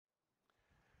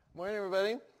Morning,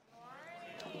 everybody.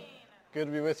 Morning. Good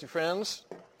to be with you, friends.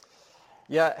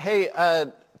 Yeah, hey,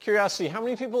 curiosity, how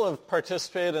many people have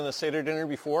participated in a Seder dinner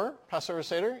before? Passover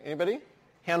Seder? Anybody?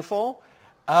 Handful?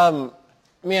 Man,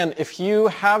 if you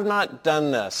have not done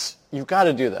this, you've got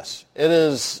to do this. It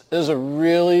is a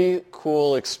really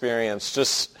cool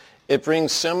experience. It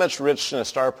brings so much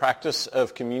richness to our practice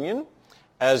of communion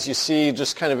as you see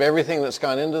just kind of everything that's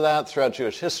gone into that throughout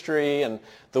Jewish history and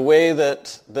the way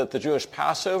that the Jewish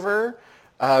Passover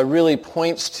really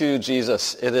points to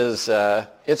Jesus.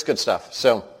 It's good stuff.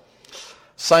 So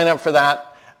sign up for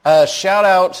that. Shout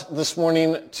out this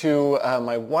morning to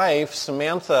my wife,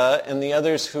 Samantha, and the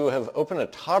others who have opened a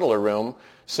toddler room.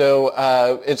 So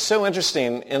it's so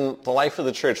interesting in the life of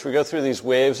the church. We go through these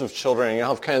waves of children, and you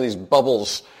have kind of these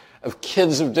bubbles of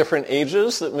kids of different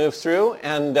ages that move through.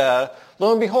 And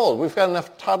lo and behold, we've got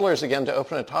enough toddlers again to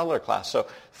open a toddler class. So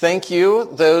thank you,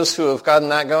 those who have gotten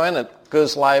that going. It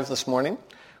goes live this morning,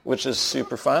 which is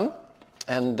super fun.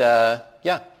 And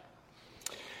yeah.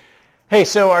 Hey,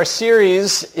 so our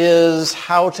series is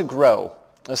How to Grow.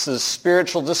 This is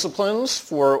spiritual disciplines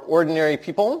for ordinary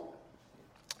people.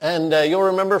 And you'll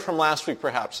remember from last week,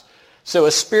 perhaps. So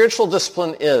a spiritual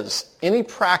discipline is any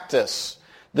practice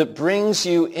that brings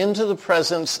you into the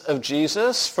presence of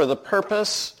Jesus for the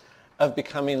purpose of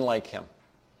becoming like him.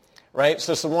 Right?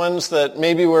 So some ones that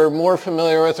maybe we're more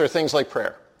familiar with are things like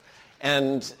prayer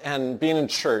and being in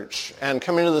church and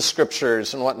coming to the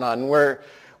scriptures and whatnot. And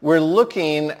we're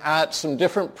looking at some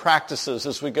different practices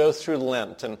as we go through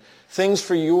Lent and things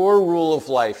for your rule of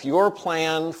life, your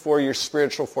plan for your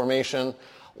spiritual formation.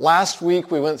 Last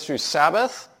week we went through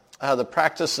Sabbath, the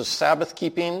practice of Sabbath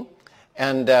keeping,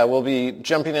 and we'll be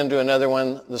jumping into another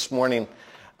one this morning.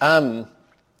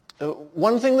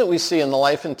 One thing that we see in the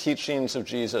life and teachings of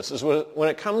Jesus is when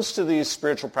it comes to these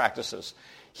spiritual practices,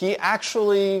 he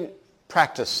actually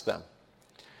practiced them.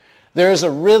 There is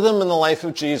a rhythm in the life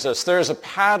of Jesus. There is a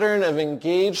pattern of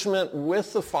engagement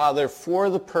with the Father for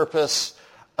the purpose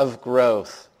of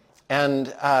growth.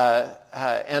 And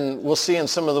we'll see in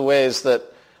some of the ways that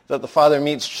the Father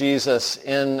meets Jesus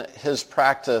in his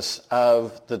practice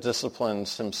of the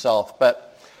disciplines himself.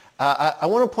 But I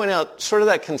want to point out sort of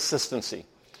that consistency.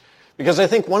 Because I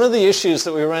think one of the issues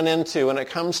that we run into when it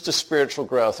comes to spiritual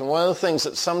growth, and one of the things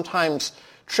that sometimes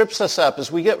trips us up,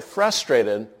 is we get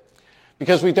frustrated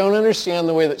because we don't understand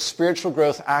the way that spiritual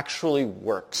growth actually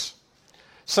works.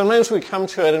 Sometimes we come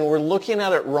to it and we're looking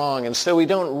at it wrong, and so we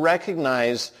don't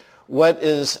recognize what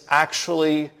is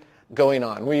actually going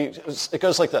on. It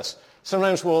goes like this.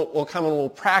 Sometimes we'll come and we'll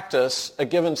practice a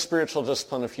given spiritual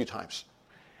discipline a few times.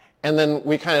 And then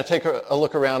we kind of take a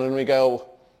look around and we go,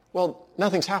 well,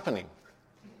 nothing's happening.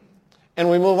 And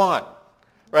we move on,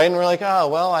 right? And we're like, oh,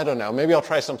 well, I don't know. Maybe I'll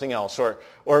try something else.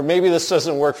 Or maybe this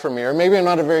doesn't work for me. Or maybe I'm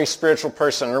not a very spiritual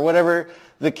person. Or whatever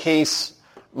the case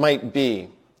might be.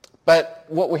 But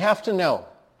what we have to know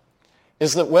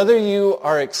is that whether you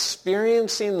are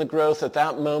experiencing the growth at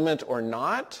that moment or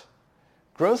not,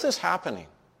 growth is happening.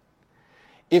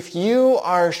 If you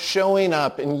are showing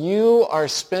up and you are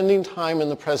spending time in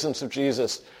the presence of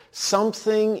Jesus,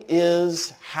 something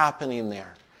is happening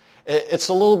there. It's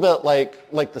a little bit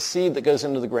like the seed that goes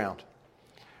into the ground,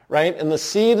 right? And the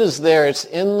seed is there. It's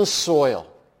in the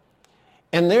soil.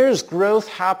 And there's growth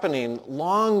happening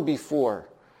long before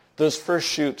those first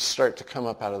shoots start to come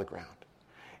up out of the ground.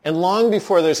 And long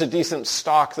before there's a decent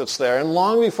stalk that's there, and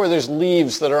long before there's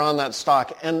leaves that are on that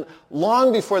stalk, and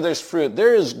long before there's fruit,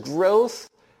 there is growth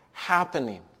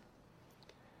happening.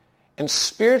 And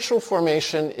spiritual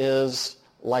formation is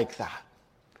like that.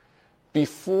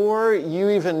 Before you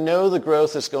even know the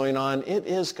growth is going on, it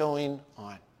is going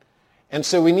on. And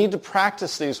so we need to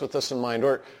practice these with this in mind.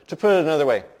 Or to put it another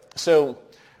way, so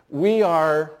we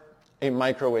are a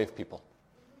microwave people.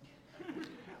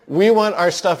 We want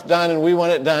our stuff done, and we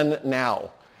want it done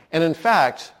now. And in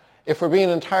fact, if I'm being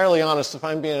entirely honest,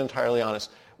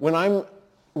 when I'm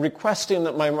requesting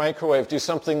that my microwave do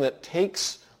something that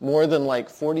takes more than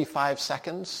 45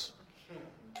 seconds,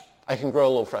 I can grow a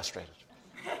little frustrated,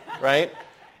 right?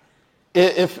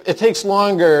 If it takes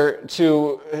longer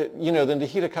than to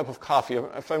heat a cup of coffee,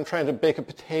 if I'm trying to bake a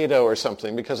potato or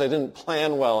something because I didn't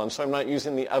plan well and so I'm not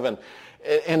using the oven,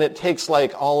 and it takes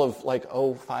all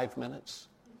of 5 minutes,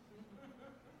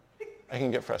 I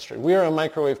can get frustrated. We are a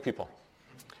microwave people.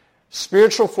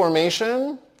 Spiritual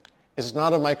formation is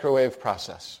not a microwave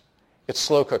process. It's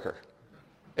slow cooker.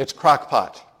 It's crock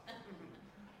pot.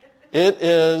 It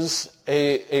is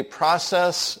a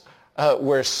process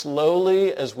where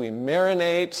slowly, as we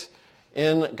marinate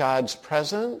in God's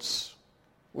presence,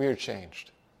 we are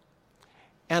changed.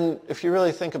 And if you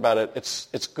really think about it,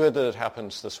 it's good that it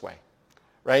happens this way,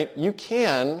 right? You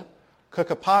can cook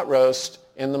a pot roast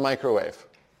in the microwave,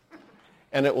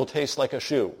 and it will taste like a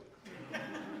shoe.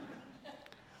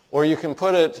 Or you can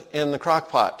put it in the crock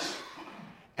pot,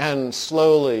 and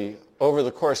slowly, over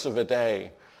the course of a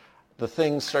day, the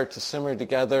things start to simmer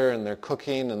together, and they're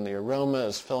cooking, and the aroma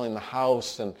is filling the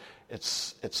house, and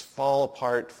it's fall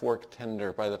apart, fork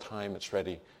tender by the time it's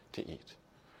ready to eat.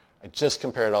 I just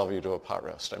compared all of you to a pot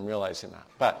roast. I'm realizing that.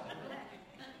 But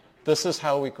this is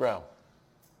how we grow.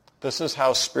 This is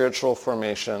how spiritual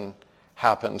formation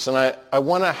happens. And I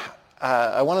want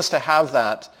us to have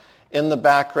that in the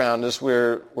background as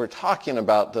we're talking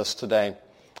about this today.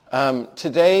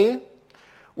 Today,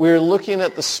 we're looking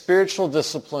at the spiritual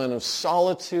discipline of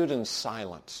solitude and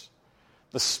silence.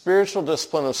 The spiritual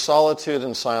discipline of solitude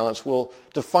and silence. We'll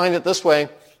define it this way.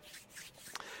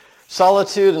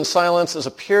 Solitude and silence is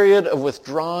a period of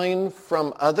withdrawing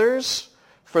from others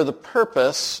for the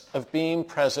purpose of being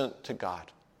present to God.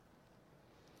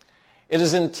 It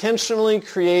is intentionally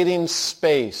creating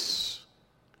space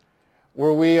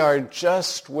where we are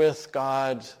just with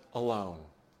God alone.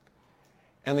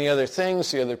 And the other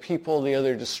things, the other people, the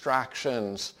other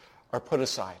distractions are put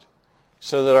aside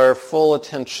so that our full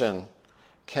attention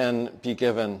can be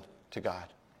given to God.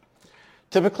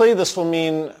 Typically, this will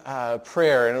mean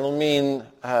prayer, and it'll mean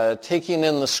taking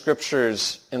in the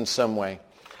scriptures in some way.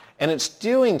 And it's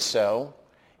doing so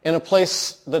in a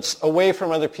place that's away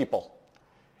from other people,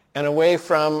 and away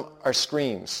from our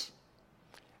screens,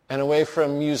 and away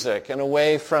from music, and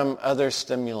away from other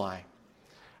stimuli.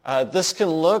 This can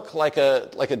look like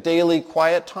a daily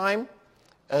quiet time,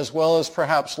 as well as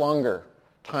perhaps longer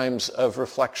times of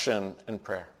reflection and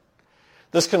prayer.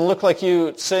 This can look like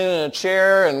you sitting in a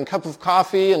chair and a cup of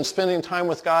coffee and spending time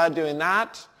with God doing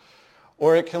that.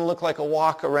 Or it can look like a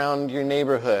walk around your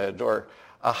neighborhood or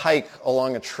a hike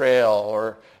along a trail.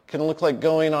 Or it can look like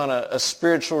going on a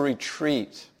spiritual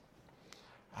retreat.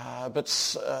 But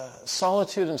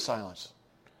solitude and silence.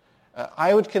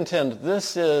 I would contend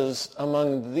this is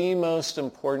among the most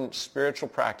important spiritual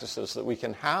practices that we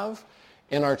can have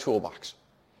in our toolbox.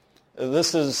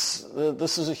 This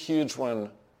is a huge one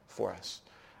for us.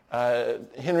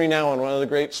 Henry Nouwen, one of the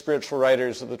great spiritual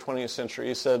writers of the 20th century,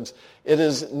 he said, it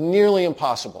is nearly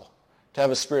impossible to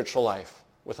have a spiritual life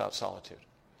without solitude.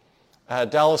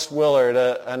 Dallas Willard,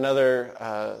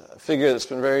 another figure that's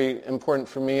been very important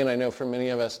for me, and I know for many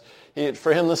of us,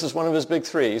 for him this is one of his big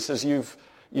three. He says,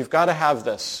 you've got to have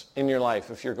this in your life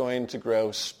if you're going to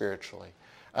grow spiritually.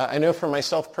 I know for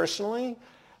myself personally,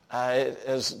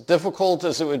 as difficult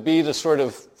as it would be to sort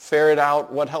of ferret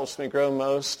out what helps me grow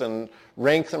most and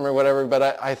rank them or whatever,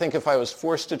 but I think if I was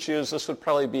forced to choose, this would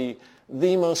probably be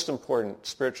the most important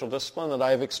spiritual discipline that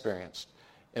I've experienced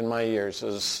in my years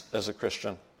as a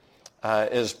Christian,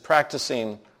 is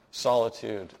practicing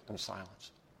solitude and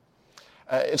silence.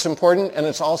 It's important, and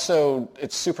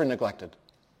it's super neglected.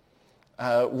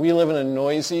 We live in a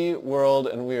noisy world,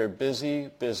 and we are busy,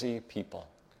 busy people.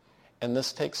 And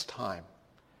this takes time.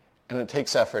 And it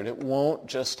takes effort. It won't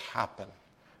just happen.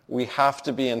 We have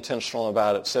to be intentional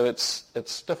about it. So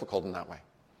it's difficult in that way.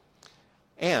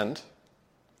 And,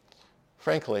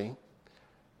 frankly,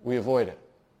 we avoid it.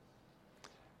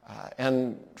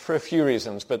 And for a few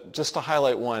reasons, but just to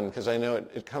highlight one, because I know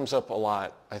it comes up a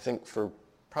lot, I think for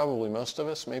probably most of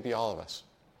us, maybe all of us.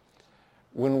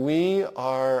 When we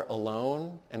are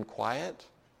alone and quiet,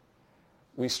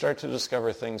 we start to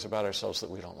discover things about ourselves that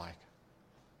we don't like.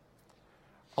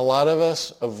 A lot of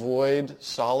us avoid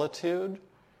solitude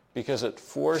because it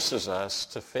forces us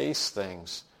to face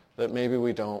things that maybe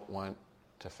we don't want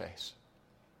to face.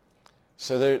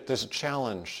 So there's a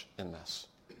challenge in this.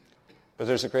 But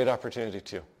there's a great opportunity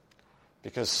too.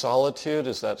 Because solitude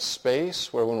is that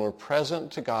space where when we're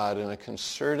present to God in a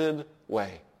concerted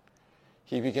way,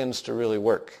 he begins to really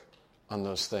work on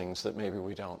those things that maybe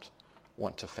we don't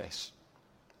want to face.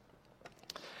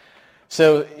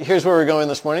 So here's where we're going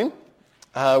this morning.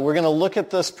 We're going to look at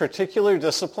this particular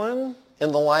discipline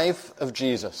in the life of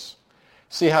Jesus.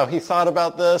 See how he thought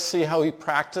about this, see how he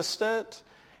practiced it,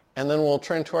 and then we'll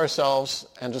turn to ourselves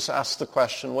and just ask the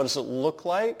question, what does it look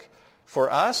like for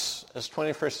us as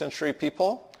 21st century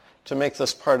people to make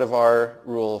this part of our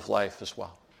rule of life as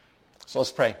well? So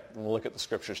let's pray, and we'll look at the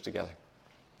scriptures together.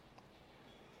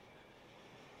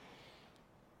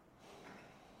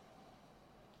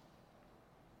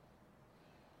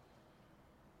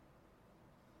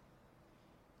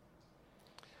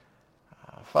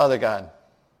 Father God,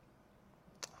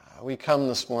 we come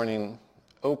this morning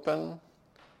open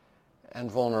and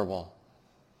vulnerable,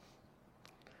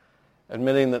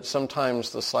 admitting that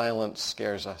sometimes the silence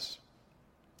scares us.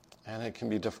 and it can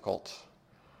be difficult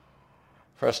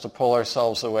for us to pull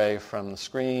ourselves away from the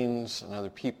screens and other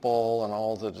people and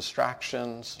all the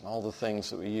distractions and all the things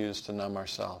that we use to numb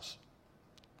ourselves.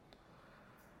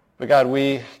 But God,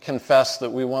 we confess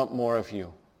that we want more of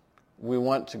you. We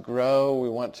want to grow. We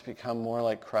want to become more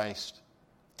like Christ.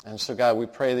 And so, God, we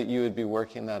pray that you would be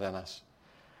working that in us.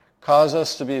 Cause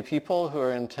us to be a people who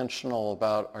are intentional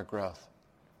about our growth.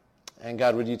 And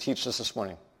God, would you teach us this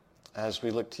morning as we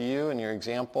look to you and your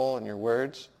example and your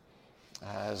words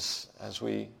as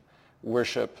we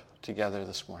worship together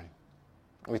this morning.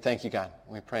 We thank you, God.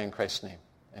 We pray in Christ's name.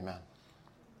 Amen.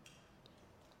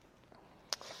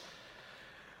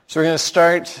 So we're going to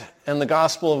start in the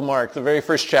Gospel of Mark, the very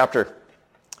first chapter.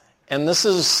 And this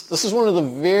is one of the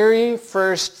very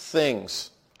first things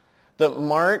that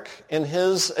Mark, in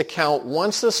his account,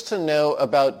 wants us to know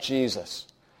about Jesus.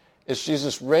 It's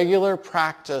Jesus' regular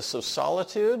practice of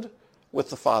solitude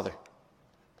with the Father.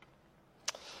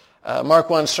 Mark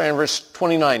 1, starting in verse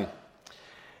 29.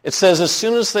 It says, as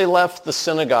soon as they left the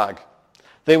synagogue,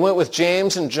 they went with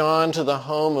James and John to the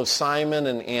home of Simon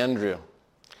and Andrew.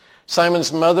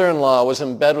 Simon's mother-in-law was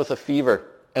in bed with a fever,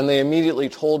 and they immediately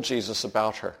told Jesus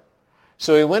about her.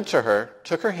 So he went to her,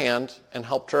 took her hand, and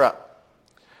helped her up.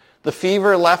 The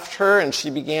fever left her, and she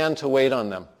began to wait on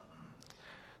them.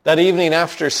 That evening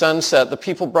after sunset, the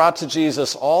people brought to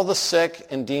Jesus all the sick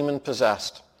and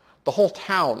demon-possessed. The whole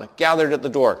town gathered at the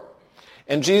door.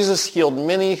 And Jesus healed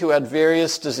many who had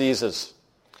various diseases.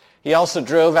 He also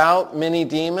drove out many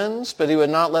demons, but he would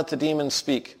not let the demons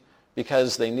speak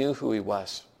because they knew who he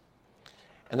was.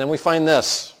 And then we find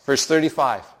this, verse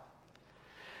 35.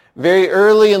 Very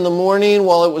early in the morning,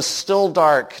 while it was still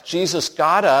dark, Jesus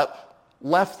got up,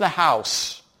 left the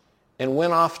house, and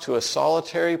went off to a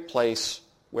solitary place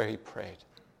where he prayed.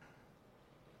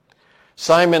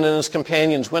 Simon and his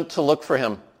companions went to look for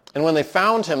him, and when they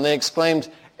found him, they exclaimed,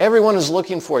 everyone is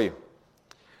looking for you.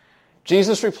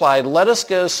 Jesus replied, let us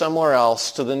go somewhere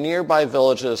else to the nearby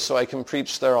villages so I can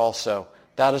preach there also.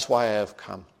 That is why I have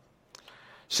come.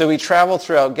 So he traveled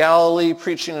throughout Galilee,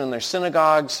 preaching in their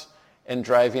synagogues and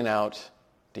driving out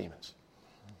demons.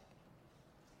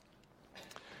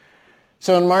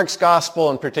 So in Mark's gospel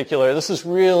in particular, this is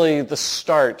really the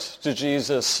start to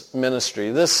Jesus'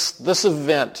 ministry. This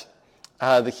event,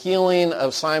 the healing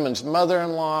of Simon's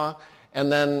mother-in-law,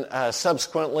 and then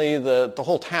subsequently the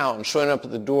whole town showing up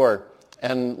at the door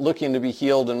and looking to be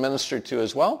healed and ministered to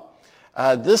as well.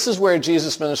 This is where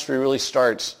Jesus' ministry really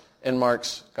starts in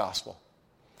Mark's gospel.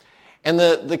 And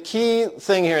the key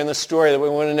thing here in this story that we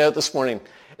want to note this morning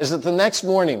is that the next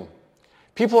morning,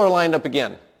 people are lined up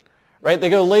again. Right?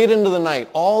 They go late into the night.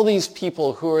 All these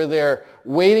people who are there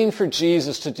waiting for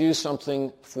Jesus to do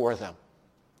something for them.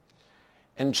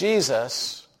 And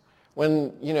Jesus,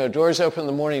 when, doors open in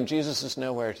the morning, Jesus is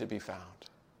nowhere to be found.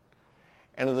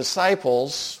 And the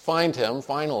disciples find him,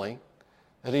 finally,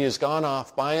 that he has gone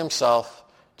off by himself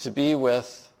to be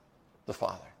with the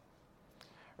Father.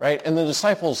 Right? And the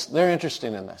disciples, they're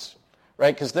interested in this.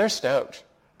 Right? Because they're stoked.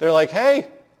 They're like, hey,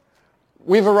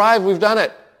 we've arrived, we've done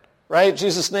it. Right?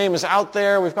 Jesus' name is out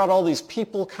there. We've got all these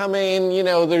people coming.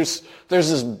 There's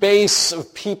this base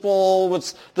of people.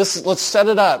 Let's set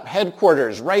it up.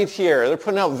 Headquarters right here. They're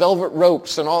putting out velvet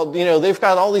ropes and all. They've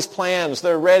got all these plans.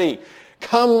 They're ready.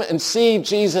 Come and see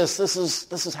Jesus. This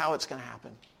is how it's going to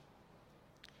happen.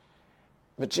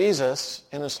 But Jesus,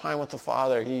 in his time with the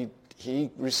Father, he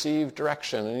received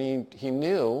direction, and he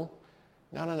knew,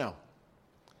 no.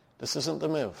 This isn't the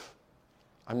move.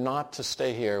 I'm not to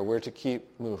stay here. We're to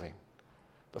keep moving.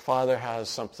 The Father has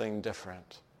something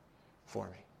different for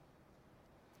me.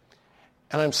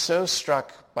 And I'm so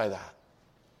struck by that.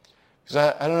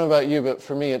 Because I don't know about you, but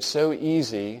for me it's so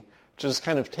easy to just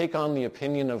kind of take on the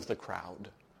opinion of the crowd,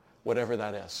 whatever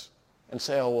that is, and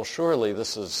say, oh, well, surely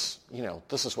this is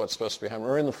what's supposed to be happening.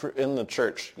 Or in the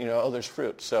church, there's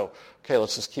fruit. So, okay,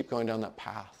 let's just keep going down that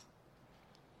path.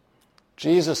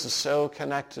 Jesus is so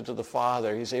connected to the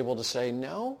Father, he's able to say,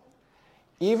 no,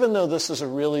 even though this is a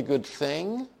really good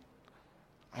thing,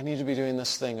 I need to be doing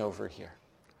this thing over here.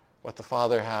 What the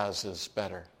Father has is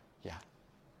better yet.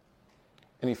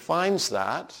 And he finds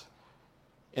that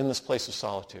in this place of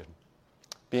solitude,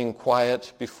 being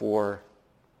quiet before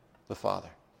the Father.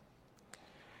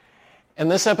 In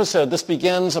this episode, this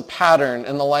begins a pattern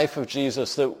in the life of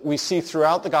Jesus that we see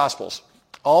throughout the Gospels.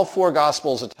 All four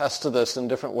Gospels attest to this in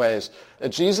different ways. That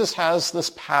Jesus has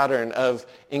this pattern of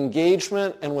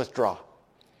engagement and withdrawal,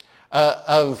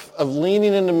 of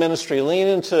leaning into ministry,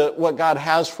 leaning into what God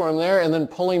has for him there, and then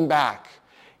pulling back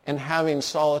and having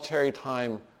solitary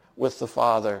time with the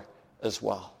Father as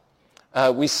well.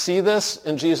 We see this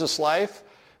in Jesus' life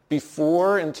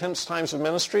before intense times of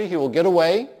ministry, he will get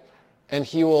away and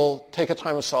he will take a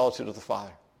time of solitude with the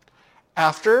Father.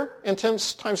 After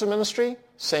intense times of ministry,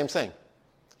 same thing.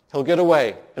 He'll get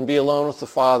away and be alone with the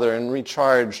Father and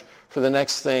recharge for the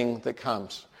next thing that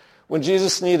comes. When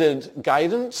Jesus needed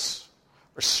guidance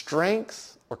or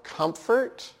strength or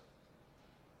comfort,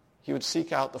 he would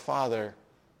seek out the Father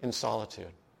in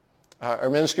solitude. Our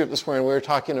men's group this morning, we were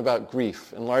talking about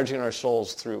grief, enlarging our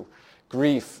souls through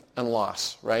grief and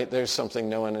loss, right? There's something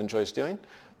no one enjoys doing.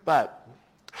 But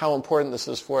how important this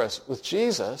is for us. With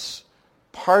Jesus,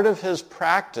 part of his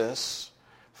practice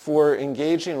for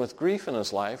engaging with grief in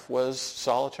his life was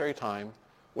solitary time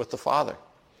with the Father.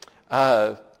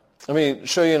 Let me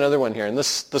show you another one here, and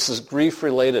this is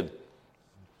grief-related.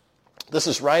 This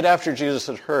is right after Jesus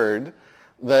had heard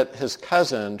that his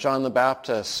cousin, John the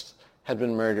Baptist, had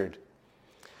been murdered.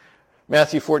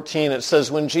 Matthew 14, it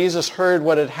says, when Jesus heard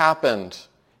what had happened,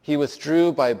 he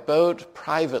withdrew by boat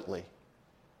privately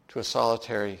to a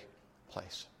solitary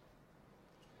place.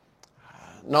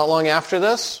 Not long after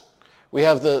this, we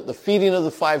have the feeding of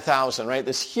the 5,000, right?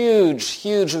 This huge,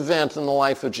 huge event in the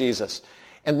life of Jesus.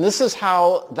 And this is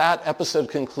how that episode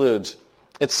concludes.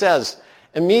 It says,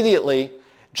 immediately,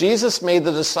 Jesus made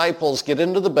the disciples get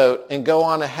into the boat and go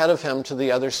on ahead of him to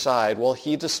the other side while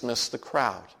he dismissed the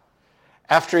crowd.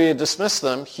 After he had dismissed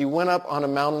them, he went up on a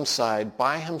mountainside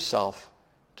by himself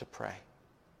to pray.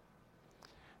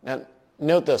 Now,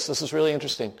 note this. This is really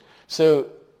interesting. So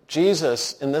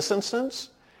Jesus, in this instance,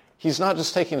 he's not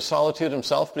just taking solitude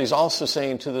himself, but he's also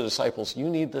saying to the disciples, you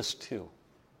need this too.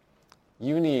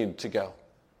 You need to go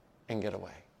and get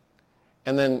away.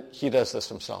 And then he does this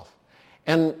himself.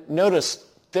 And notice,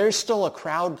 there's still a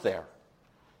crowd there.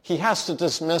 He has to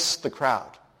dismiss the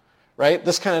crowd, right?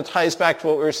 This kind of ties back to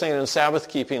what we were saying in Sabbath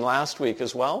keeping last week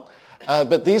as well.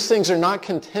 But these things are not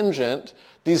contingent.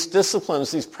 These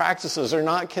disciplines, these practices are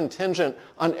not contingent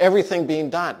on everything being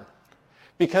done.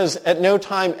 Because at no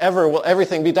time ever will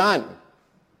everything be done.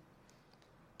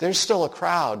 There's still a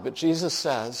crowd, but Jesus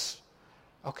says,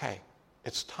 okay,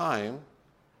 it's time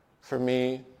for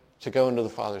me to go into the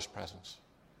Father's presence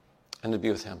and to be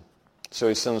with him. So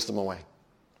he sends them away.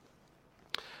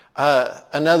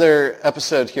 Another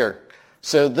episode here.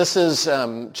 So this is,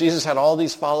 Jesus had all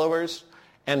these followers,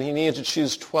 and he needed to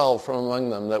choose 12 from among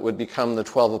them that would become the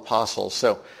 12 apostles.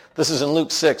 So this is in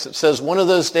Luke 6. It says, one of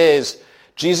those days,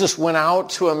 Jesus went out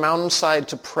to a mountainside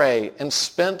to pray and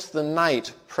spent the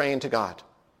night praying to God.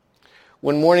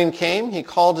 When morning came, he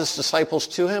called his disciples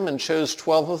to him and chose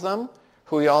 12 of them,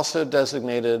 who he also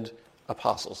designated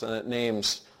apostles. And it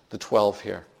names the 12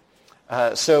 here.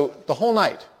 So the whole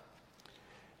night,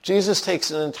 Jesus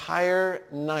takes an entire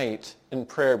night in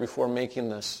prayer before making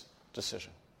this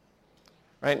decision.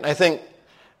 Right? And I think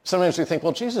sometimes we think,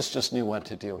 well, Jesus just knew what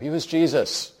to do. He was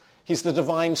Jesus. He's the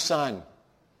divine Son.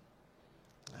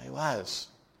 He was.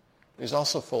 But he's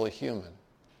also fully human.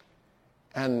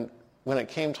 And when it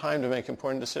came time to make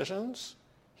important decisions,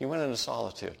 he went into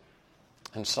solitude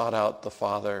and sought out the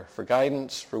Father for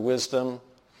guidance, for wisdom,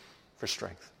 for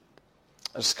strength.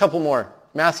 Just a couple more.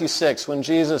 Matthew 6, when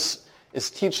Jesus is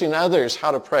teaching others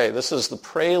how to pray. This is the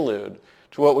prelude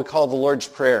to what we call the Lord's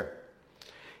Prayer.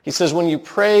 He says, when you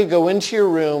pray, go into your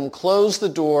room, close the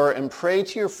door, and pray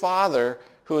to your Father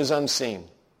who is unseen.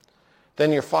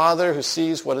 Then your Father who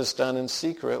sees what is done in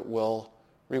secret will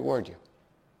reward you.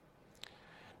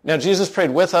 Now, Jesus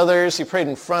prayed with others. He prayed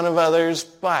in front of others.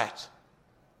 But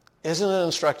isn't it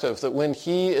instructive that when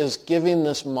he is giving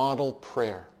this model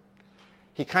prayer,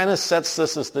 he kind of sets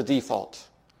this as the default.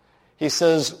 He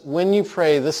says, when you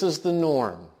pray, this is the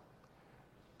norm.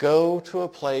 Go to a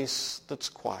place that's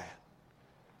quiet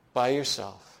by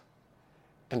yourself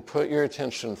and put your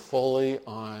attention fully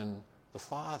on the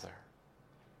Father.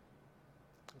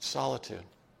 Solitude.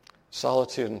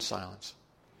 Solitude and silence.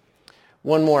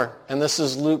 One more, and this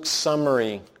is Luke's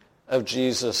summary of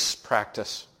Jesus'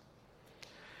 practice.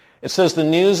 It says, the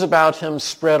news about him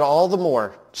spread all the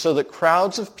more, so that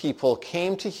crowds of people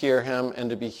came to hear him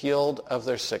and to be healed of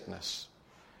their sickness.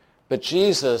 But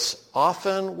Jesus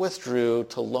often withdrew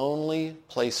to lonely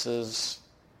places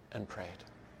and prayed.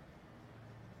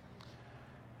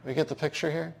 We get the picture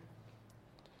here?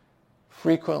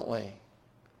 Frequently,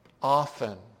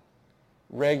 often,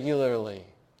 regularly,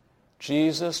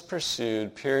 Jesus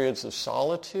pursued periods of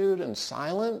solitude and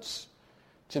silence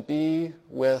to be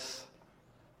with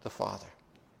the Father.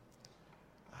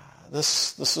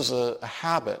 This is a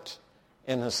habit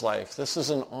in his life. This is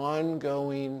an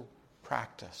ongoing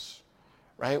practice,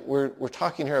 right? We're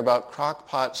talking here about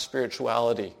crock-pot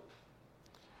spirituality.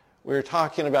 We're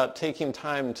talking about taking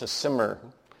time to simmer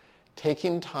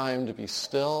taking time to be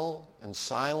still and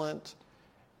silent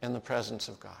in the presence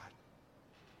of God.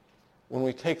 When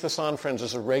we take this on, friends,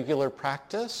 as a regular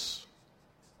practice,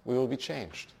 we will be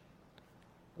changed.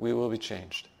 We will be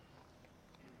changed.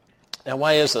 Now,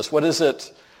 why is this? What is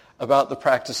it about the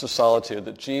practice of solitude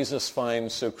that Jesus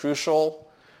finds so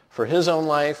crucial for his own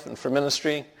life and for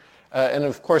ministry? And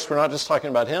of course, we're not just talking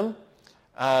about him.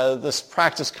 This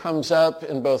practice comes up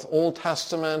in both Old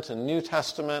Testament and New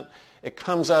Testament. It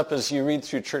comes up as you read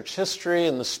through church history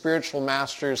and the spiritual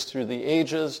masters through the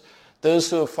ages. Those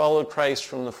who have followed Christ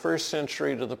from the first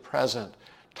century to the present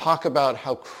talk about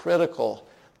how critical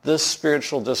this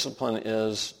spiritual discipline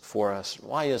is for us.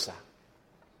 Why is that?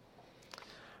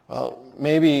 Well,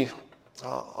 maybe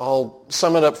I'll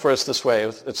sum it up for us this way.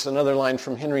 It's another line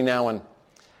from Henry Nouwen.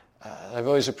 I've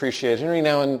always appreciated. Henry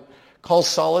Nouwen calls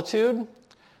solitude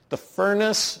the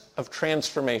furnace of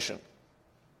transformation.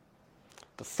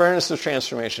 The furnace of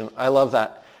transformation. I love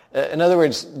that. In other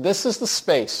words, this is the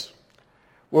space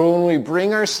where when we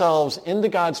bring ourselves into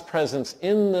God's presence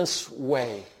in this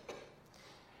way,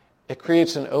 it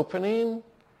creates an opening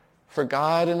for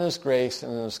God in his grace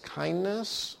and in his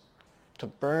kindness to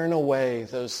burn away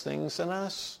those things in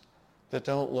us that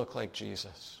don't look like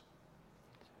Jesus.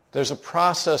 There's a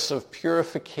process of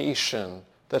purification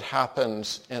that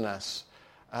happens in us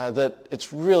that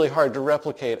it's really hard to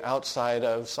replicate outside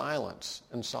of silence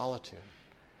and solitude,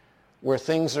 where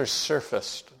things are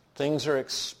surfaced, things are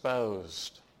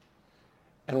exposed,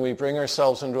 and we bring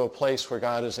ourselves into a place where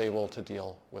God is able to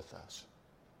deal with us.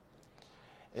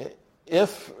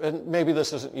 If, and maybe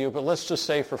this isn't you, but let's just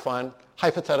say for fun,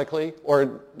 hypothetically,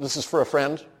 or this is for a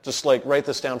friend, just like write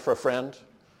this down for a friend.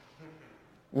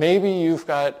 Maybe you've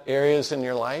got areas in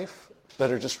your life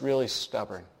that are just really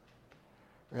stubborn.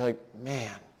 You're like,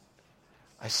 man,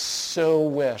 I so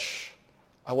wish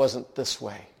I wasn't this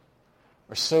way,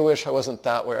 or so wish I wasn't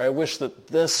that way. I wish that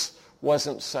this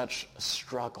wasn't such a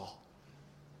struggle.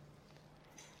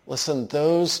 Listen,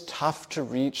 those tough to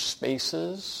reach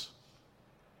spaces,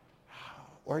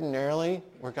 ordinarily,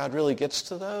 where God really gets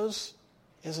to those,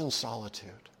 is in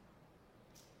solitude.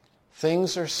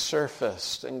 Things are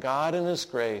surfaced, and God in his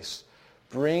grace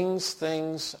brings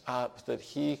things up that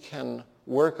he can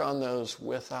work on those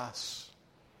with us,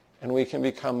 and we can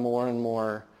become more and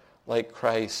more like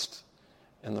Christ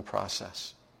in the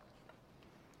process.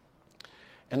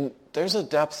 And there's a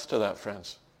depth to that,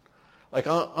 friends. Like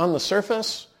on the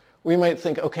surface, we might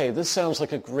think, okay, this sounds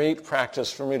like a great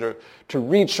practice for me to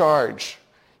recharge,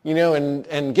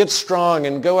 and get strong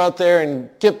and go out there and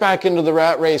get back into the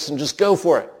rat race and just go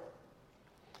for it.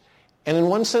 And in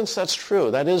one sense, that's true.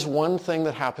 That is one thing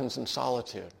that happens in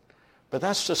solitude. But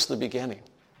that's just the beginning.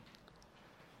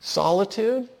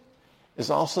 Solitude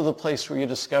is also the place where you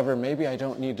discover maybe I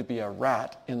don't need to be a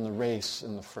rat in the race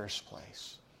in the first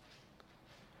place.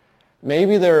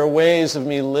 Maybe there are ways of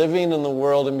me living in the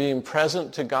world and being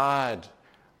present to God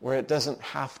where it doesn't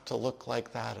have to look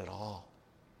like that at all.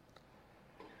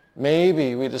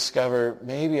 Maybe we discover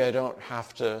maybe I don't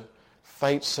have to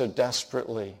fight so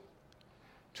desperately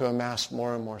to amass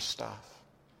more and more stuff.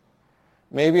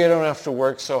 Maybe I don't have to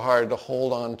work so hard to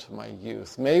hold on to my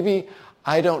youth. Maybe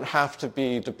I don't have to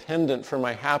be dependent for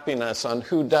my happiness on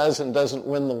who does and doesn't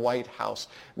win the White House.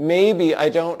 Maybe I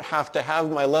don't have to have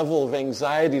my level of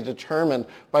anxiety determined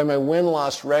by my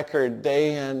win-loss record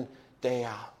day in, day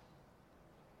out.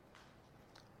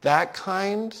 That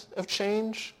kind of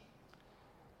change,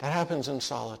 that happens in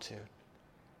solitude.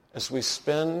 As we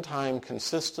spend time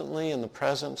consistently in the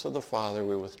presence of the Father,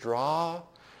 we withdraw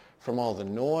from all the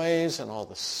noise and all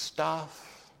the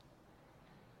stuff,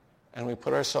 and we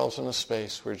put ourselves in a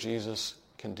space where Jesus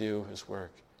can do his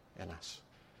work in us.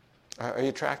 Are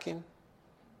you tracking?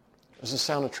 Does this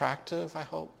sound attractive, I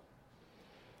hope?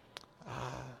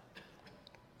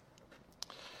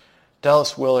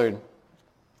 Dallas Willard,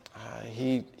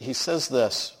 he says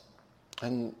this,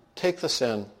 and take this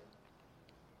in.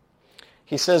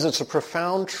 He says it's a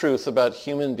profound truth about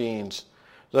human beings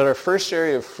that our first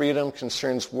area of freedom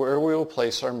concerns where we will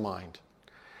place our mind.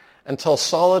 Until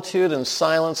solitude and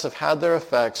silence have had their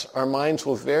effects, our minds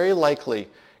will very likely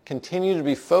continue to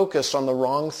be focused on the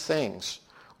wrong things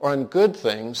or on good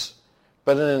things,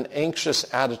 but in an anxious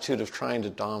attitude of trying to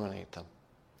dominate them.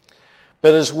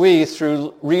 But as we,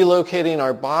 through relocating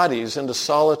our bodies into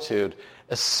solitude,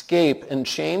 escape and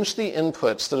change the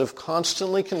inputs that have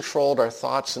constantly controlled our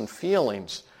thoughts and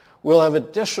feelings, we'll have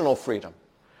additional freedom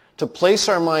to place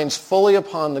our minds fully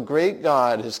upon the great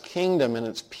God, his kingdom, and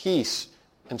its peace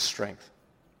and strength.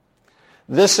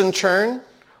 This, in turn,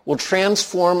 will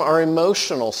transform our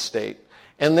emotional state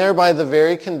and thereby the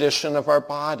very condition of our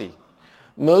body.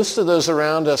 most of those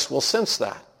around us will sense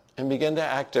that and begin to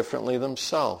act differently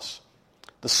themselves.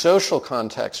 The social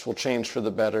context will change for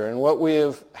the better, and what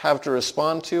we have to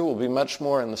respond to will be much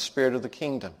more in the spirit of the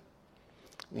kingdom.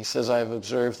 And he says, I have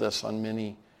observed this on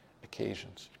many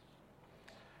occasions.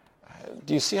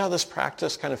 Do you see how this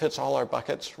practice kind of hits all our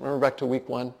buckets? Remember back to week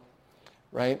 1,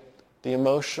 right? The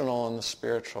emotional and the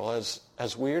spiritual.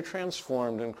 As we are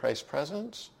transformed in Christ's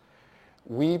presence,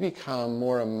 we become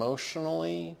more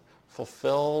emotionally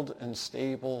fulfilled and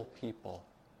stable people.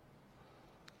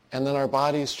 And then our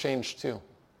bodies change too,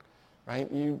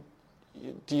 right?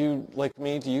 Do you, like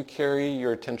me, do you carry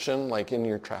your attention like in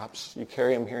your traps? You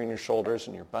carry them here in your shoulders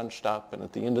and you're bunched up, and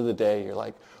at the end of the day you're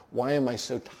like, why am I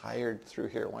so tired through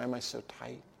here? Why am I so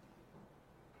tight?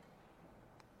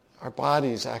 Our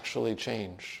bodies actually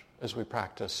change as we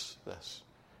practice this.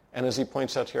 And as he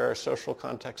points out here, our social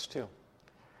context too.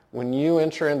 When you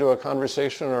enter into a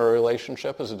conversation or a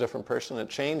relationship as a different person, it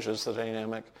changes the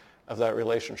dynamic of that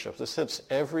relationship. This hits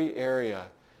every area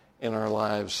in our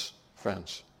lives,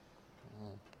 friends.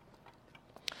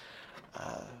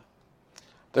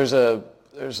 There's a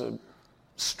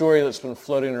story that's been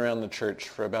floating around the church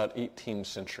for about 18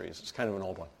 centuries. It's kind of an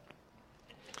old one.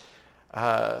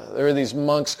 There were these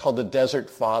monks called the Desert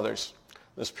Fathers.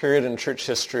 This period in church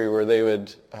history where you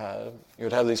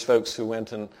would have these folks who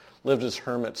went and lived as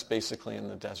hermits basically in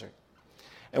the desert.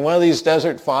 And one of these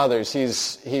desert fathers,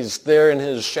 he's there in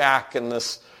his shack, and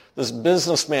this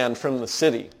businessman from the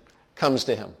city comes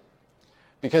to him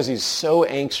because he's so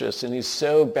anxious and he's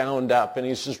so bound up and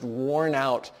he's just worn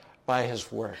out by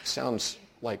his work. Sounds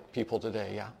like people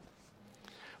today, yeah?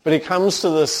 But he comes to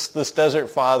this desert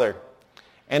father,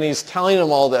 and he's telling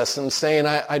him all this and saying,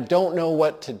 I don't know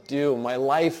what to do. My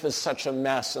life is such a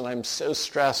mess, and I'm so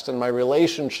stressed, and my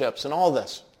relationships and all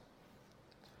this.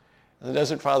 And the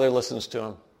desert father listens to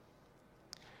him.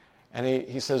 And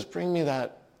he says, bring me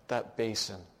that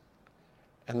basin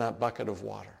and that bucket of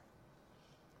water.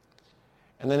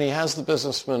 And then he has the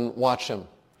businessman watch him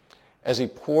as he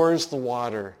pours the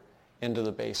water into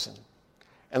the basin.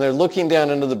 And they're looking down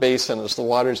into the basin as the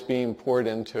water's being poured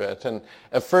into it. And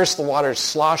at first the water's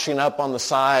sloshing up on the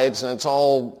sides, and it's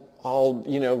all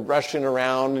rushing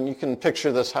around. And you can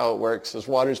picture this, how it works, as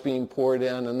water's being poured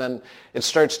in, and then it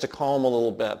starts to calm a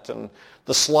little bit. And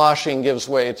the sloshing gives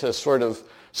way to sort of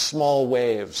small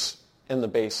waves in the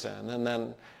basin. And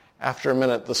then after a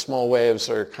minute, the small waves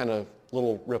are kind of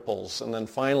little ripples. And then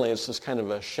finally, it's this kind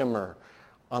of a shimmer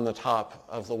on the top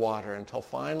of the water until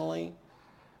finally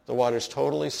the water's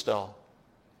totally still.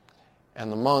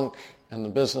 And the monk and the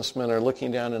businessmen are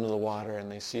looking down into the water, and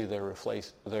they see their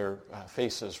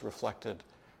faces reflected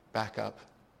back up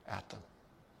at them.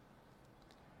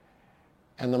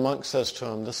 And the monk says to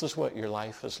him, this is what your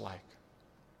life is like.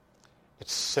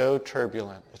 It's so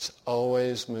turbulent. It's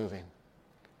always moving.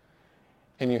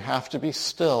 And you have to be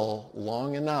still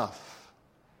long enough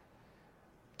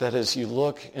that as you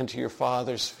look into your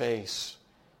Father's face,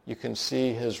 you can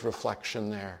see his reflection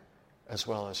there as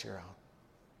well as your own.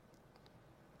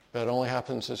 But it only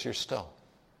happens as you're still.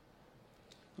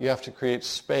 You have to create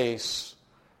space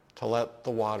to let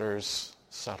the waters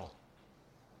settle.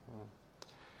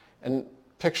 And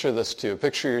picture this too.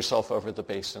 Picture yourself over the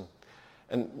basin.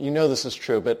 And you know this is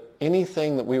true, but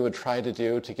anything that we would try to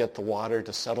do to get the water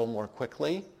to settle more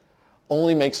quickly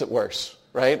only makes it worse,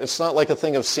 right? It's not like a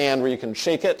thing of sand where you can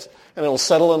shake it and it will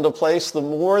settle into place. The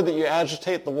more that you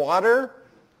agitate the water,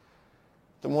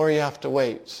 the more you have to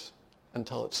wait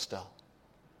until it's still.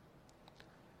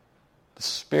 The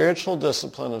spiritual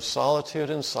discipline of solitude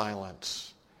and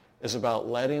silence is about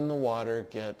letting the water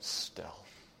get still.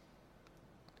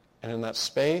 And in that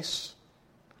space,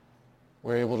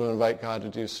 we're able to invite God to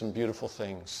do some beautiful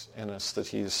things in us that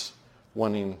he's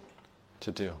wanting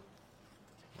to do.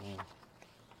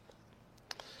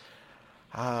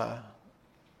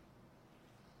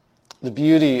 The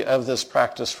beauty of this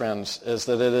practice, friends, is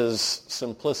that it is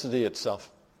simplicity itself.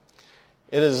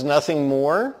 It is nothing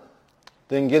more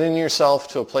than getting yourself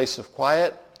to a place of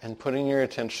quiet and putting your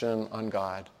attention on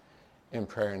God in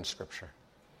prayer and Scripture.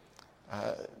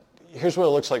 Here's what it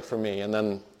looks like for me, and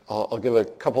then I'll give a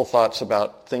couple thoughts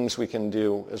about things we can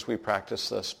do as we practice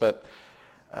this. But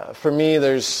for me,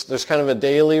 there's kind of a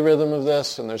daily rhythm of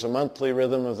this, and there's a monthly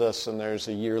rhythm of this, and there's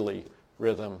a yearly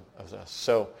rhythm of this.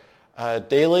 So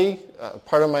daily,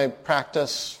 part of my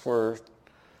practice for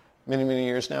many, many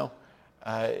years now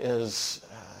is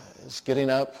getting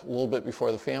up a little bit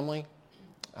before the family,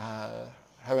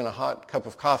 having a hot cup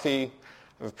of coffee.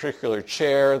 I have a particular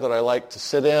chair that I like to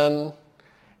sit in,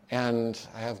 and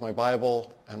I have my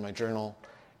Bible and my journal,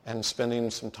 and spending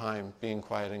some time being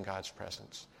quiet in God's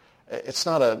presence. It's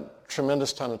not a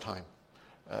tremendous ton of time.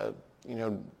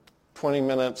 20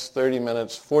 minutes, 30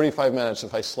 minutes, 45 minutes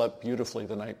if I slept beautifully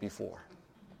the night before.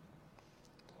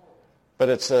 But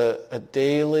it's a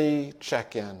daily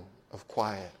check-in of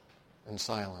quiet and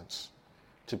silence,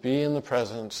 to be in the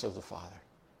presence of the Father,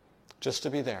 just to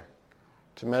be there,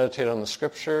 to meditate on the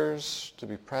Scriptures, to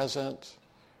be present,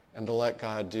 and to let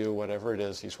God do whatever it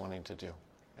is he's wanting to do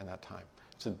in that time.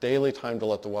 It's a daily time to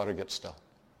let the water get still.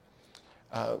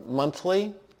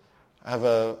 Monthly, I have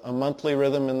a monthly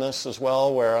rhythm in this as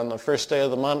well, where on the first day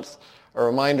of the month, a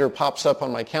reminder pops up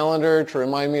on my calendar to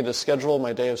remind me to schedule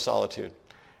my day of solitude.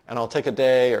 And I'll take a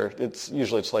day, or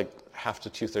it's like half to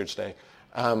two-thirds day.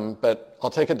 But I'll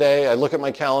take a day, I look at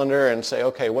my calendar and say,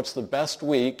 okay, what's the best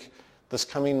week this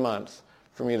coming month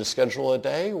for me to schedule a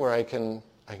day where I can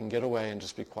get away and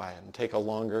just be quiet and take a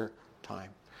longer time.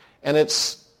 And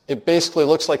it basically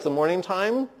looks like the morning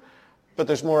time, but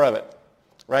there's more of it,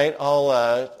 right?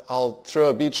 I'll throw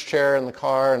a beach chair in the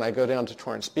car and I go down to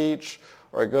Torrance Beach,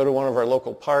 or I go to one of our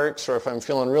local parks, or if I'm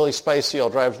feeling really spicy, I'll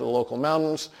drive to the local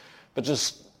mountains, but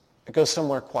just go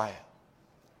somewhere quiet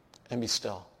and be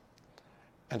still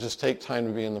and just take time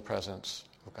to be in the presence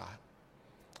of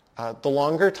God. The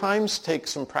longer times take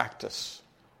some practice,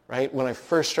 right? When I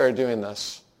first started doing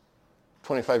this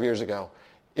 25 years ago,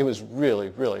 it was really,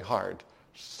 really hard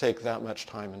to take that much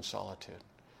time in solitude.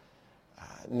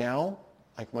 Now,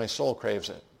 like, my soul craves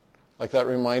it. Like, that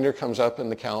reminder comes up in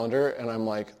the calendar and I'm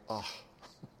like, oh,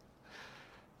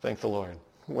 thank the Lord.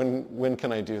 When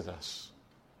can I do this?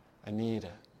 I need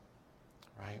it,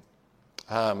 right?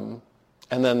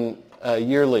 And then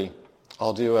yearly,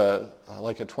 I'll do a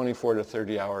 24 to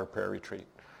 30 hour prayer retreat,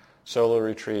 solo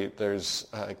retreat. There's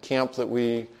a camp that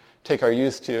we take our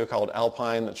youth to called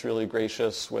Alpine that's really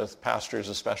gracious with pastors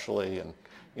especially, and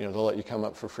they'll let you come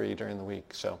up for free during the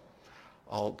week. So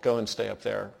I'll go and stay up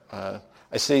there.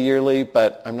 I say yearly,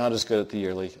 but I'm not as good at the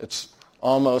yearly. It's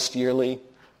almost yearly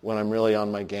when I'm really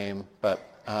on my game, but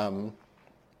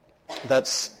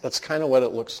that's kind of what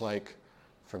it looks like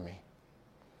for me.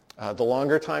 The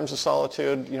longer times of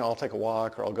solitude, I'll take a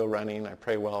walk or I'll go running. I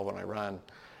pray well when I run.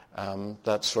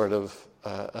 That's sort of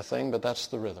a thing, but that's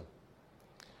the rhythm.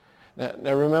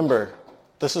 Now remember,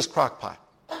 this is crockpot,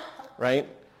 right?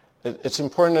 It's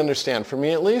important to understand, for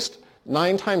me at least,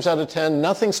 9 times out of 10,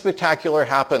 nothing spectacular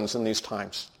happens in these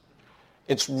times.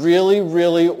 It's really,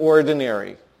 really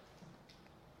ordinary.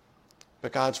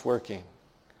 But God's working.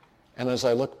 And as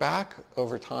I look back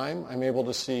over time, I'm able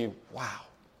to see, wow,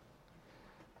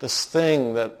 this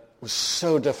thing that was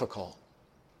so difficult,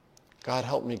 God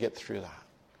helped me get through that.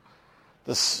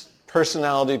 This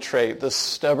personality trait, this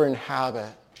stubborn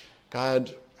habit,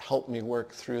 God helped me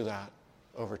work through that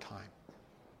over time.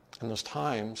 And those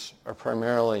times are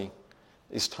primarily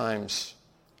these times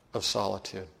of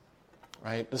solitude,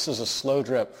 right? This is a slow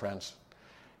drip, friends.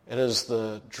 It is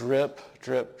the drip,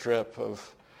 drip, drip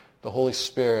of the Holy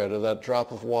Spirit, of that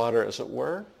drop of water, as it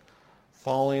were,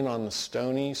 falling on the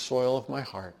stony soil of my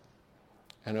heart,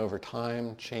 and over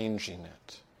time changing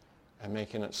it and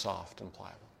making it soft and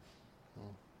pliable.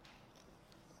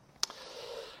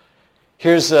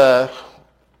 Here's a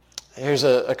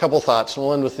couple thoughts, and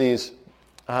we'll end with these.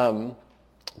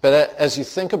 But as you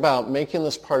think about making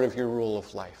this part of your rule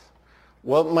of life,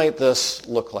 what might this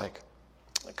look like?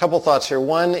 A couple thoughts here.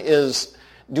 One is,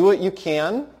 do what you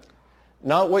can,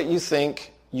 not what you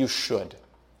think you should.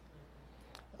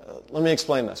 Let me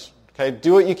explain this. Okay,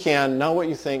 do what you can, not what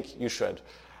you think you should.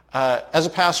 As a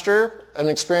pastor, an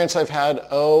experience I've had,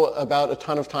 about a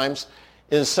ton of times,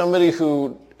 is somebody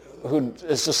who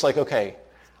is just like, okay,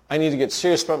 I need to get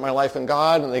serious about my life and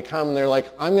God, and they come and they're like,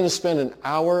 I'm going to spend an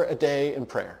hour a day in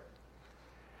prayer.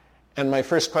 And my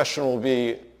first question will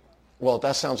be, well,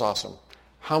 that sounds awesome.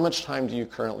 How much time do you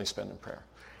currently spend in prayer?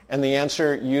 And the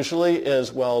answer usually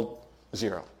is, well,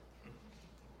 0.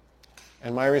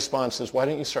 And my response is, why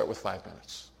don't you start with 5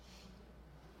 minutes?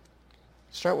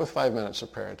 Start with 5 minutes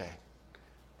of prayer a day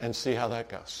and see how that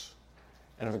goes.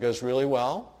 And if it goes really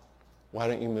well, why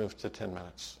don't you move to 10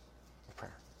 minutes of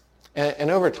prayer?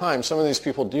 And over time, some of these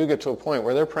people do get to a point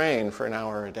where they're praying for an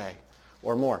hour a day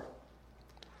or more.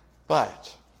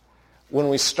 But when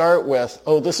we start with,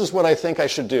 this is what I think I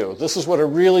should do, this is what a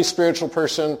really spiritual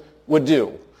person would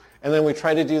do, and then we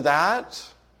try to do that,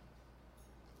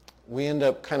 we end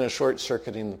up kind of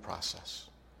short-circuiting the process.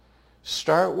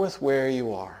 Start with where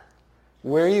you are.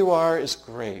 Where you are is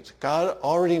great. God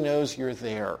already knows you're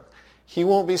there. He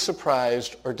won't be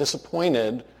surprised or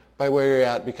disappointed by where you're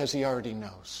at because he already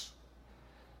knows.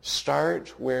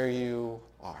 Start where you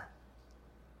are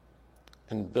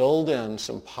and build in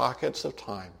some pockets of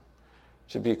time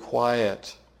to be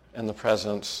quiet in the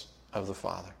presence of the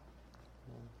Father.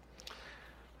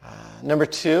 Number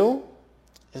 2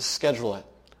 is schedule it.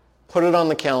 Put it on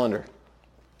the calendar.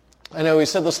 I know we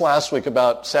said this last week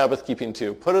about Sabbath keeping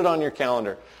too. Put it on your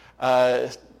calendar.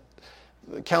 The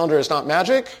calendar is not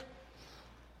magic,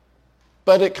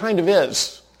 but it kind of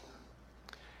is.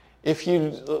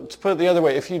 To put it the other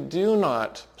way, if you do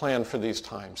not plan for these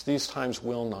times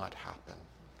will not happen.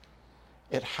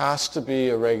 It has to be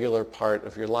a regular part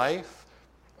of your life,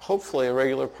 hopefully a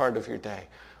regular part of your day.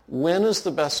 When is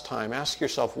the best time? Ask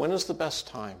yourself, when is the best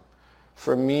time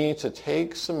for me to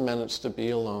take some minutes to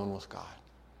be alone with God?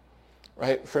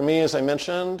 Right? For me, as I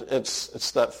mentioned,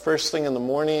 it's that first thing in the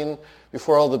morning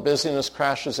before all the busyness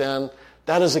crashes in.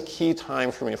 That is a key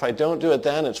time for me. If I don't do it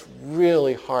then, it's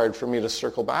really hard for me to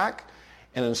circle back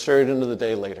and insert it into the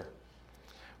day later.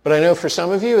 But I know for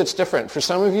some of you, it's different. For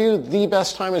some of you, the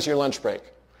best time is your lunch break.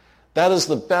 That is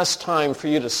the best time for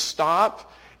you to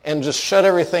stop and just shut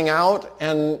everything out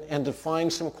and to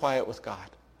find some quiet with God.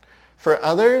 For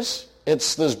others,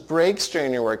 it's those breaks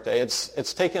during your workday.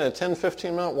 It's taking a 10,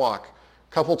 15-minute walk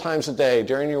a couple times a day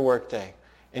during your workday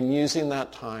and using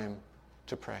that time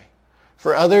to pray.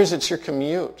 For others, it's your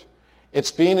commute. It's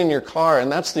being in your car,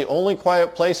 and that's the only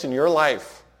quiet place in your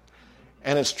life.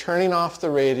 And it's turning off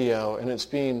the radio, and it's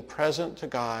being present to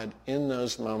God in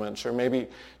those moments. Or maybe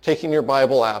taking your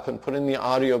Bible app and putting the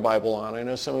audio Bible on. I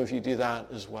know some of you do that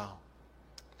as well.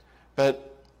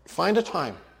 But find a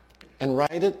time and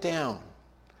write it down.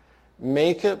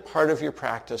 Make it part of your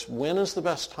practice. When is the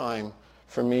best time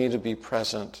for me to be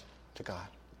present to God?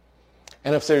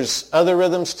 And if there's other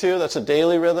rhythms too, that's a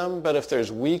daily rhythm. But if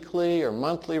there's weekly or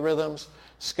monthly rhythms,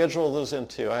 schedule those in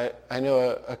too. I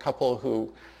know a couple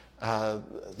who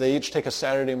they each take a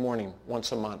Saturday morning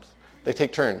once a month. They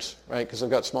take turns, right? Because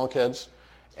they've got small kids.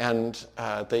 And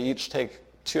they each take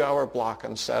 2-hour block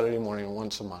on Saturday morning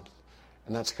once a month.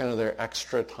 And that's kind of their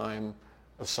extra time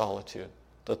of solitude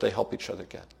that they help each other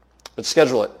get. But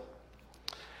schedule it.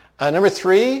 Number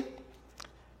 3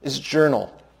 is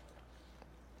journal.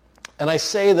 And I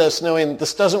say this knowing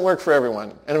this doesn't work for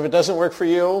everyone. And if it doesn't work for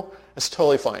you, it's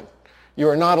totally fine. You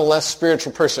are not a less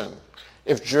spiritual person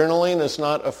if journaling is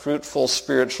not a fruitful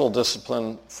spiritual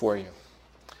discipline for you.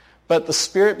 But the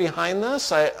spirit behind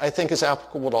this, I think, is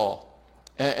applicable to all.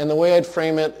 And the way I'd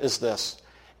frame it is this,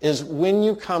 is when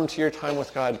you come to your time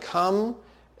with God, come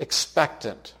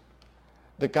expectant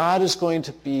that God is going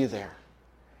to be there.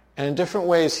 And in different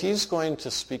ways, he's going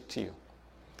to speak to you.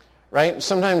 Right?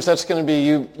 Sometimes that's going to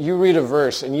be you read a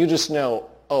verse and you just know,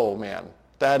 oh man,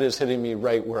 that is hitting me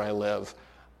right where I live.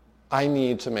 I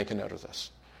need to make a note of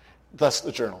this. That's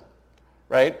the journal.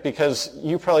 Right? Because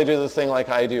you probably do the thing like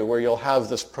I do where you'll have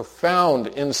this profound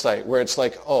insight where it's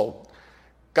like, oh,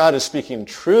 God is speaking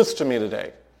truth to me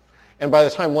today. And by the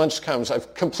time lunch comes,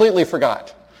 I've completely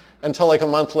forgot. Until like a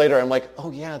month later, I'm like, oh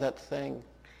yeah, that thing.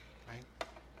 Right?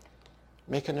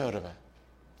 Make a note of it.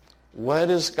 What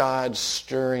is God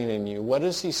stirring in you? What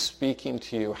is he speaking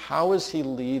to you? How is he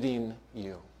leading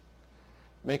you?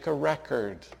 Make a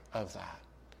record of that.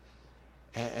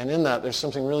 And in that, there's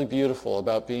something really beautiful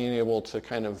about being able to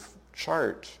kind of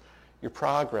chart your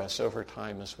progress over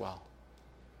time as well.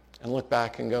 And look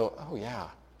back and go, oh yeah,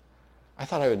 I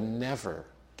thought I would never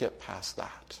get past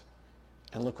that.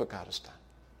 And look what God has done.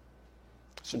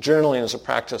 So journaling is a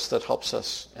practice that helps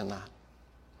us in that.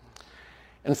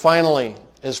 And finally,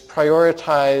 is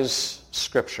prioritize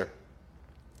Scripture.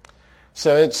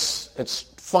 So it's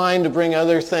fine to bring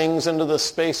other things into the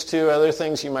space too, other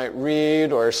things you might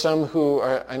read, or some who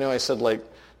are, I know I said like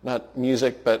not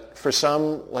music, but for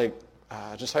some, like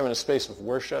just having a space of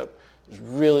worship is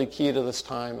really key to this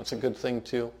time. It's a good thing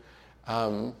too.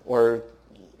 Or,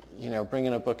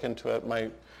 bringing a book into it.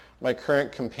 My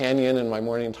current companion in my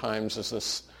morning times is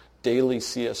this daily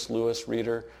C.S. Lewis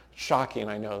reader. Shocking,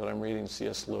 I know, that I'm reading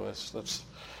C.S. Lewis.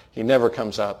 He never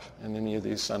comes up in any of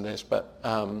these Sundays. But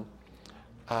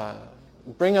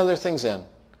bring other things in,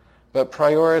 but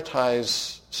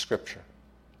prioritize Scripture.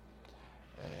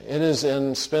 It is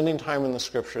in spending time in the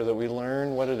Scripture that we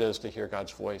learn what it is to hear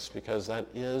God's voice, because that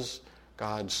is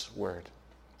God's Word.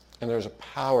 And there's a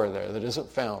power there that isn't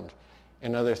found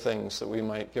in other things that we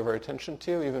might give our attention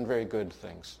to, even very good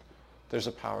things. There's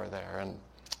a power there.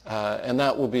 And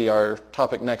that will be our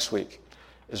topic next week,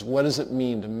 is what does it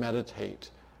mean to meditate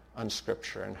on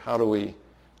Scripture, and how do we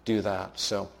do that?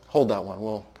 So hold that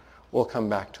one. We'll come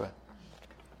back to it.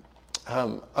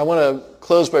 I want to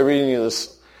close by reading you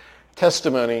this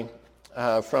testimony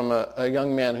from a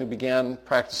young man who began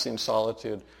practicing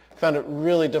solitude. Found it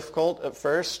really difficult at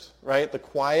first, right? The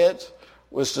quiet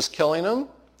was just killing him.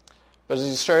 But as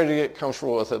he started to get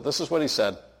comfortable with it, this is what he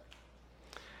said.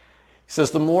 He He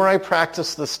says, the more I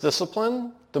practice this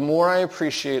discipline, the more I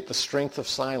appreciate the strength of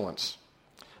silence.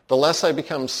 The less I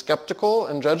become skeptical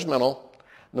and judgmental,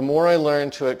 the more I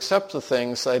learn to accept the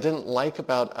things I didn't like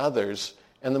about others,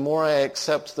 and the more I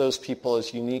accept those people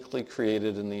as uniquely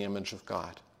created in the image of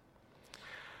God.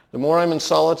 The more I'm in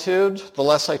solitude, the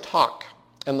less I talk,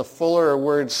 and the fuller are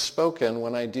words spoken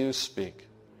when I do speak.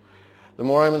 The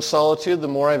more I'm in solitude, the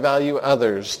more I value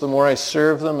others, the more I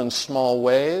serve them in small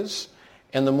ways,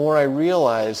 and the more I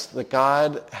realize that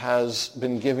God has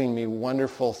been giving me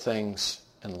wonderful things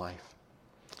in life.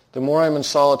 The more I'm in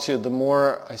solitude, the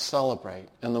more I celebrate,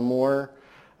 and the more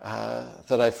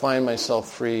that I find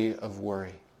myself free of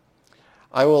worry.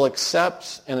 I will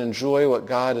accept and enjoy what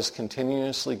God is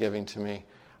continuously giving to me.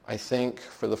 I think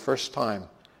for the first time,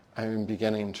 I'm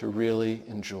beginning to really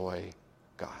enjoy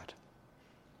God.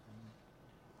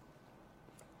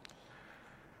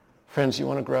 Friends, you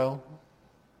want to grow?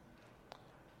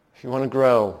 If you want to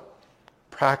grow,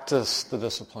 practice the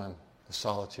discipline of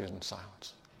solitude and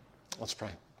silence. Let's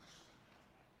pray.